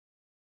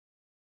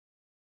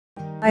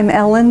I'm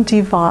Ellen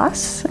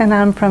DeVos, and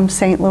I'm from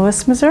St.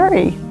 Louis,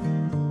 Missouri.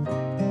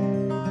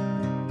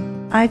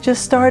 I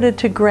just started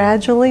to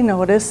gradually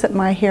notice that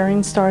my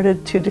hearing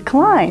started to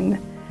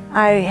decline.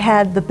 I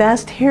had the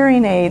best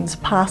hearing aids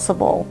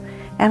possible,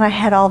 and I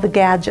had all the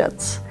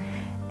gadgets,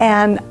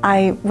 and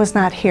I was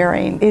not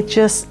hearing. It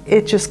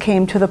just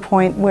came to the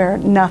point where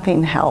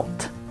nothing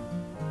helped.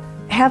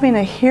 Having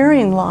a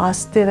hearing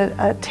loss did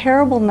a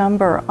terrible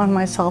number on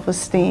my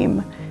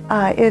self-esteem.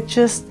 It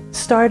just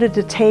started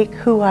to take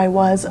who I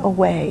was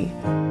away.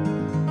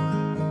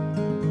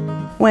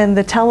 When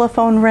the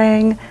telephone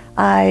rang,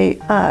 I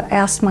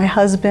asked my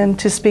husband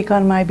to speak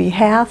on my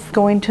behalf.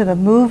 Going to the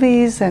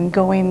movies and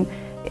going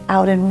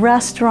out in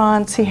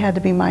restaurants, he had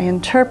to be my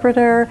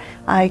interpreter.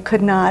 I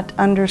could not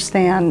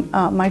understand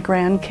my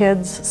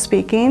grandkids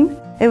speaking.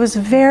 It was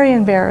very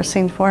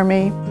embarrassing for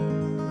me.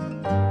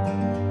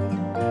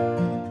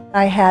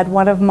 I had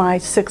one of my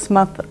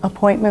 6-month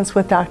appointments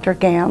with Dr.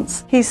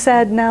 Gantz. He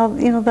said, now,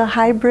 the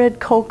hybrid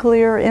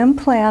cochlear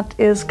implant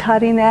is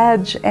cutting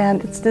edge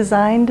and it's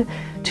designed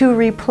to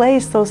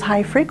replace those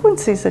high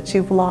frequencies that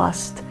you've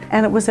lost.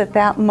 And it was at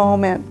that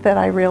moment that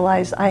I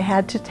realized I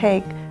had to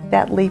take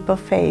that leap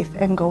of faith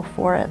and go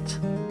for it.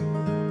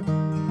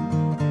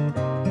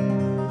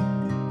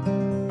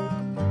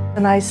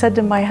 And I said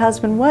to my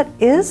husband, what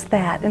is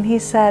that? And he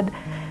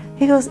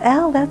goes,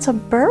 Elle, that's a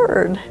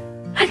bird.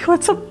 I go,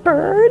 it's a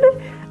bird?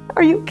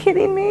 Are you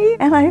kidding me?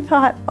 And I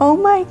thought, oh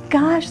my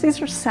gosh,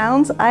 these are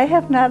sounds I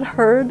have not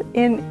heard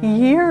in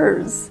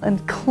years.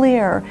 And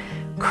clear,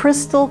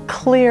 crystal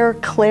clear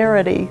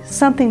clarity,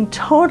 something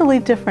totally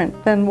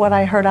different than what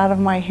I heard out of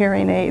my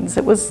hearing aids.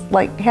 It was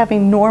like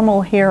having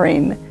normal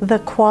hearing. The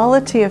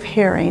quality of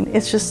hearing,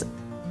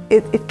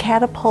 it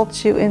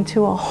catapults you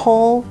into a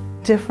whole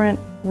different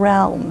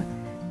realm.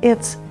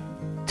 It's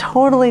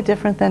totally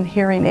different than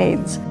hearing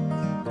aids.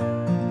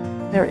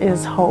 There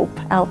is hope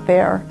out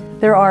there.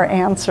 There are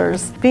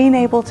answers. Being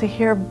able to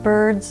hear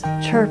birds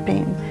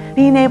chirping,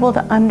 being able to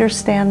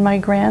understand my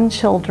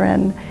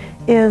grandchildren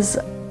is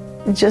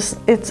just,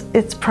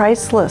 it's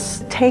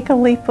priceless. Take a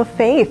leap of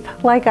faith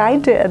like I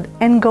did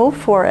and go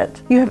for it.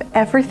 You have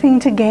everything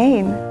to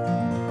gain.